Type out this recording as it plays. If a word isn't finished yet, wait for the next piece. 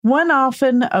One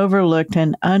often overlooked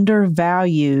and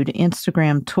undervalued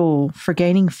Instagram tool for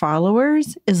gaining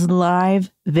followers is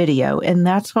live video, and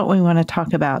that's what we want to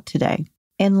talk about today.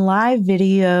 And live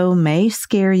video may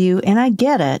scare you, and I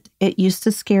get it. It used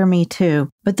to scare me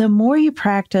too. But the more you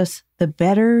practice, the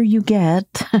better you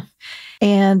get.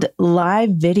 And live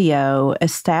video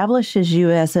establishes you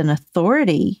as an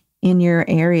authority in your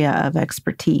area of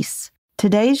expertise.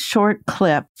 Today's short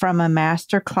clip from a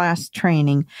masterclass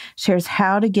training shares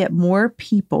how to get more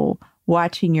people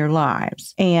watching your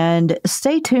lives. And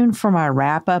stay tuned for my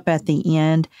wrap up at the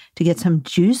end to get some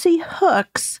juicy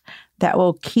hooks that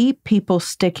will keep people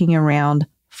sticking around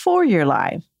for your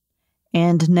live.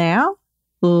 And now,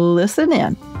 listen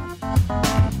in.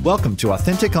 Welcome to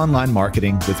Authentic Online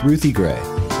Marketing with Ruthie Gray.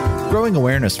 Growing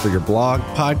awareness for your blog,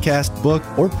 podcast, book,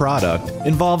 or product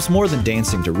involves more than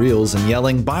dancing to reels and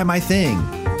yelling, "Buy my thing."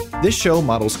 This show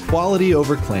models quality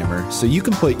over clamor so you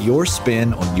can put your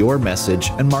spin on your message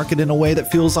and market in a way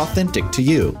that feels authentic to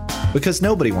you, because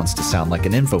nobody wants to sound like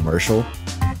an infomercial.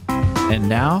 And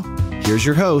now, here's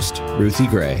your host, Ruthie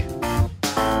Gray.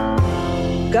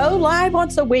 Go live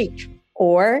once a week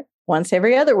or once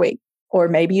every other week, or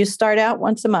maybe you start out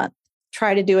once a month.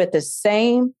 Try to do it the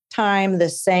same time, the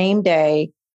same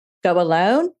day. Go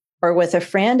alone or with a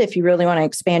friend. If you really want to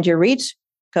expand your reach,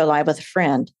 go live with a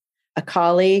friend, a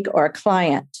colleague, or a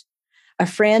client. A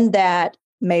friend that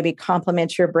maybe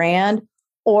compliments your brand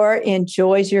or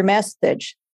enjoys your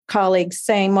message. Colleagues,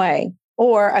 same way.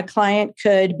 Or a client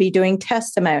could be doing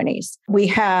testimonies. We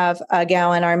have a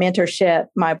gal in our mentorship,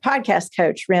 my podcast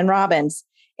coach, Ren Robbins,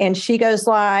 and she goes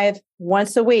live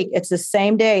once a week. It's the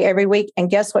same day every week. And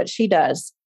guess what she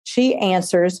does? She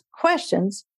answers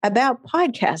questions about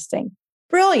podcasting.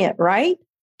 Brilliant, right?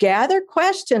 Gather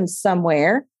questions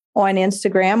somewhere on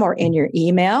Instagram or in your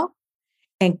email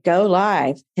and go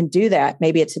live and do that.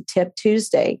 Maybe it's a Tip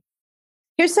Tuesday.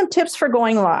 Here's some tips for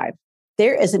going live.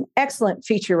 There is an excellent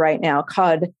feature right now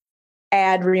called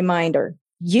Ad Reminder.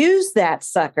 Use that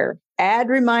sucker, Ad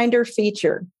Reminder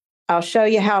feature. I'll show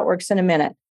you how it works in a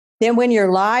minute. Then when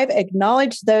you're live,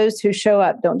 acknowledge those who show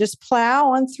up. Don't just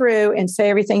plow on through and say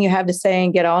everything you have to say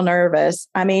and get all nervous.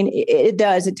 I mean, it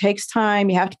does. It takes time.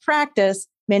 You have to practice.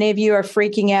 Many of you are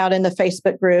freaking out in the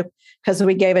Facebook group because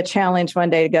we gave a challenge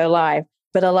one day to go live,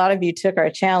 but a lot of you took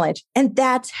our challenge. And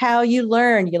that's how you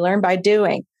learn. You learn by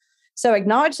doing. So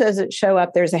acknowledge those that show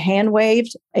up. There's a hand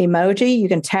waved emoji. You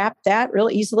can tap that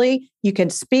real easily. You can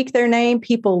speak their name.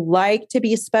 People like to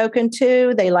be spoken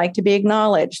to. They like to be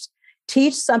acknowledged.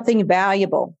 Teach something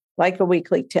valuable, like a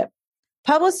weekly tip.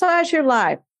 Publicize your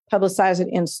live. Publicize it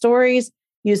in stories.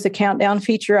 Use the countdown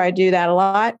feature. I do that a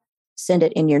lot. Send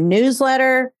it in your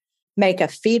newsletter. Make a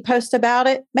feed post about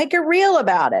it. Make a reel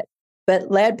about it. But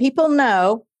let people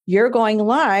know you're going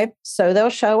live so they'll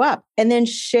show up. And then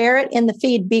share it in the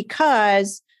feed,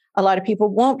 because a lot of people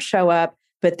won't show up,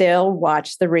 but they'll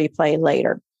watch the replay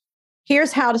later.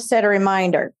 Here's how to set a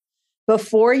reminder.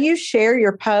 Before you share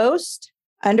your post,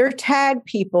 under tag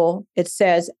people, it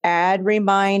says Add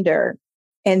Reminder.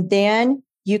 And then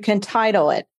you can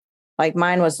title it. Like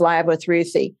mine was Live with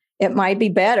Ruthie. It might be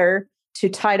better to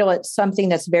title it something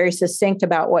that's very succinct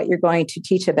about what you're going to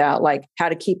teach about, like how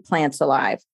to keep plants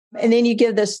alive. And then you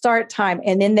give the start time.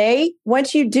 And then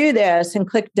once you do this and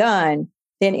click done,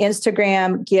 then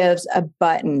Instagram gives a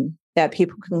button that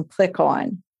people can click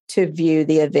on to view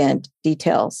the event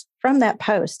details from that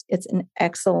post. It's an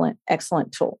excellent,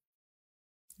 excellent tool.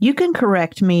 You can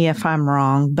correct me if I'm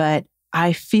wrong, but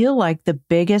I feel like the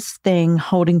biggest thing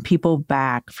holding people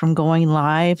back from going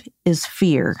live is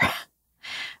fear.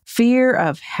 Fear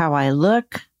of how I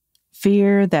look,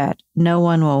 fear that no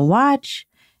one will watch,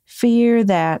 fear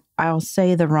that I'll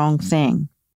say the wrong thing.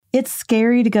 It's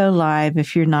scary to go live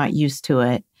if you're not used to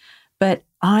it. But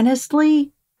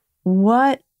honestly,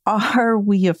 what are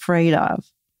we afraid of?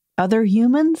 Other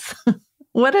humans?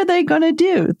 What are they going to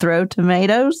do? Throw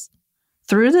tomatoes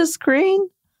through the screen?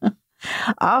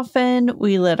 Often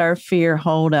we let our fear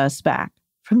hold us back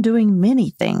from doing many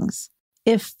things.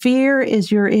 If fear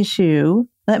is your issue,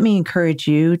 let me encourage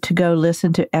you to go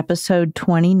listen to episode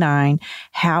 29,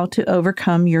 How to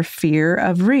Overcome Your Fear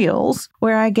of Reels,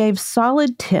 where I gave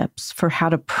solid tips for how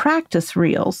to practice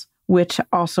Reels, which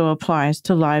also applies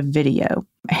to live video.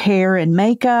 Hair and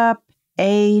makeup,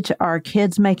 age, our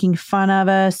kids making fun of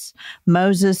us,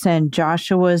 Moses and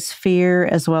Joshua's fear,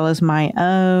 as well as my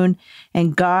own,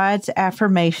 and God's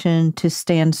affirmation to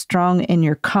stand strong in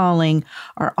your calling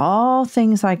are all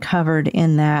things I covered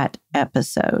in that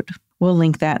episode. We'll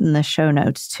link that in the show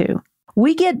notes too.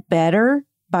 We get better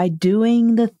by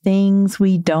doing the things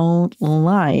we don't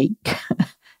like.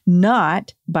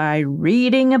 not by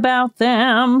reading about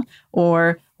them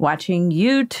or watching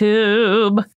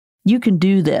YouTube. You can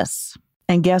do this.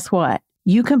 And guess what?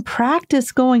 You can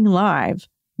practice going live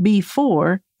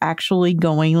before actually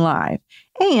going live.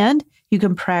 And you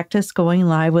can practice going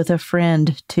live with a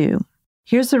friend too.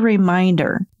 Here's a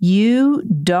reminder. You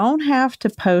don't have to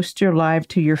post your live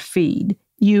to your feed.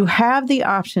 You have the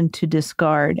option to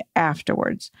discard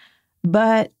afterwards.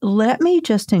 But let me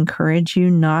just encourage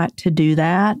you not to do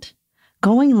that.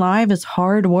 Going live is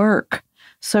hard work.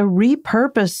 So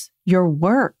repurpose your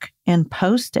work and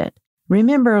post it.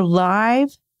 Remember,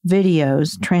 live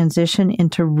videos transition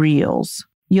into reels.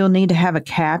 You'll need to have a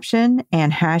caption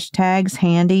and hashtags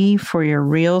handy for your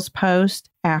Reels post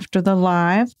after the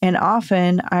live. And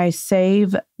often I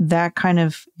save that kind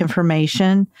of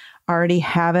information, already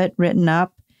have it written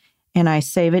up, and I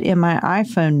save it in my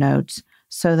iPhone notes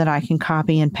so that I can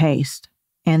copy and paste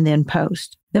and then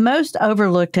post. The most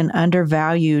overlooked and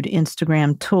undervalued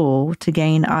Instagram tool to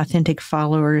gain authentic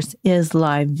followers is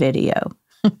live video.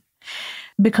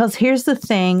 Because here's the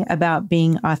thing about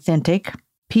being authentic.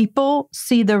 People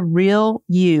see the real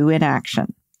you in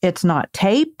action. It's not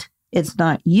taped. It's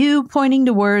not you pointing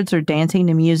to words or dancing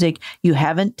to music. You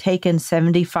haven't taken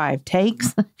 75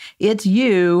 takes. It's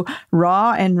you,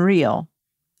 raw and real.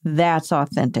 That's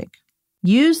authentic.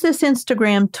 Use this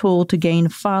Instagram tool to gain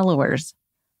followers.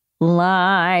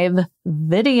 Live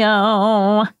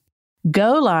video.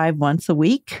 Go live once a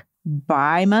week,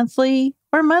 bi-monthly,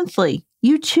 or monthly.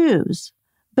 You choose,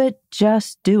 but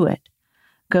just do it.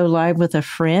 Go live with a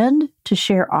friend to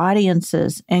share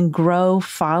audiences and grow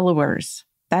followers.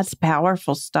 That's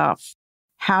powerful stuff.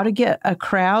 How to get a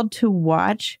crowd to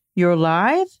watch your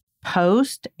live?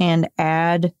 Post and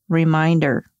add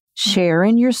reminder. Share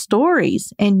in your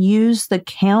stories and use the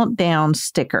countdown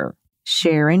sticker.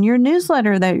 Share in your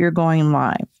newsletter that you're going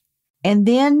live. And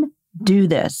then do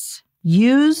this.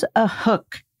 Use a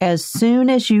hook as soon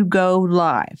as you go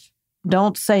live.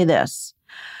 Don't say this.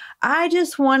 I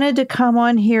just wanted to come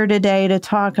on here today to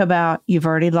talk about, you've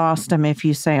already lost them if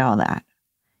you say all that.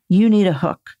 You need a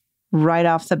hook right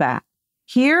off the bat.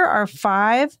 Here are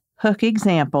 5 hook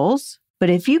examples,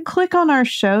 but if you click on our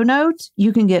show notes,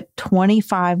 you can get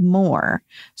 25 more.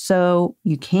 So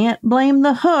you can't blame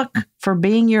the hook for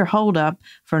being your holdup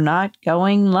for not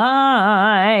going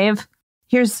live.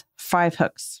 Here's 5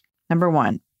 hooks. Number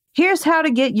 1, here's how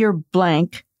to get your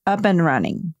blank up and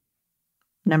running.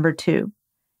 Number 2,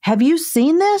 have you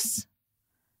seen this?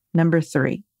 Number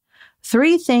 3,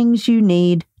 3 things you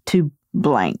need to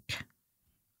blank.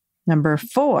 Number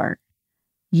 4,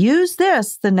 use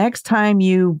this the next time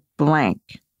you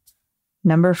blank.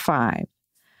 Number 5,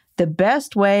 the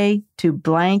best way to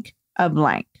blank a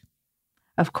blank.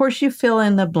 Of course, you fill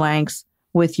in the blanks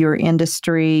with your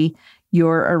industry,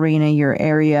 your arena, your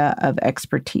area of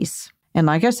expertise. And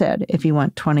like I said, if you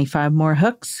want 25 more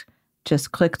hooks,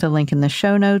 just click the link in the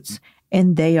show notes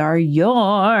and they are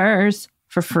yours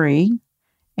for free.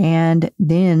 And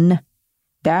then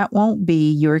that won't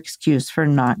be your excuse for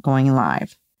not going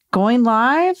live. Going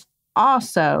live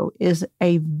also is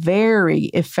a very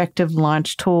effective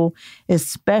launch tool,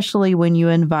 especially when you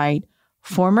invite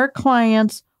former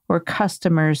clients or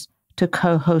customers to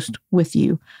co-host with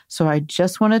you. So I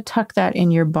just want to tuck that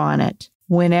in your bonnet.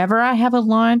 Whenever I have a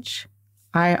launch,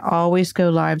 I always go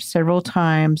live several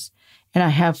times, and I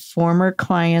have former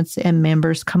clients and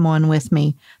members come on with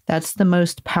me. That's the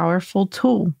most powerful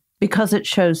tool because it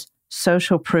shows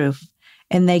social proof,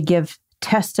 and they give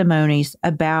testimonies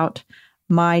about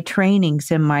my trainings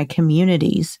in my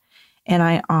communities. And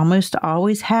I almost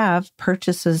always have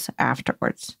purchases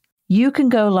afterwards. You can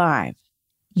go live.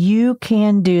 You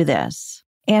can do this.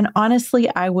 And honestly,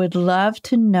 I would love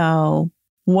to know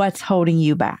what's holding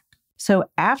you back. So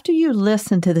after you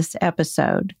listen to this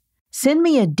episode, send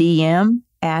me a DM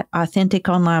at Authentic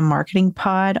Online Marketing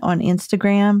Pod on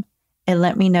Instagram and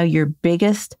let me know your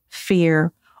biggest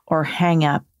fear or hang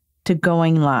up to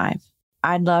going live.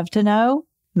 I'd love to know.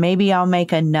 Maybe I'll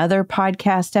make another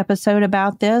podcast episode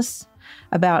about this,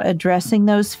 about addressing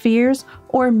those fears,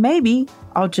 or maybe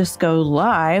I'll just go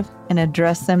live and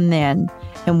address them then,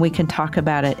 and we can talk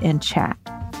about it and chat.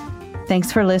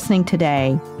 Thanks for listening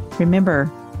today.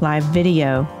 Remember, live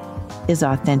video is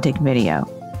authentic video.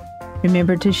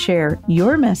 Remember to share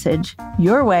your message,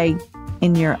 your way,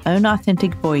 in your own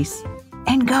authentic voice,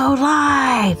 and go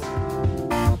live.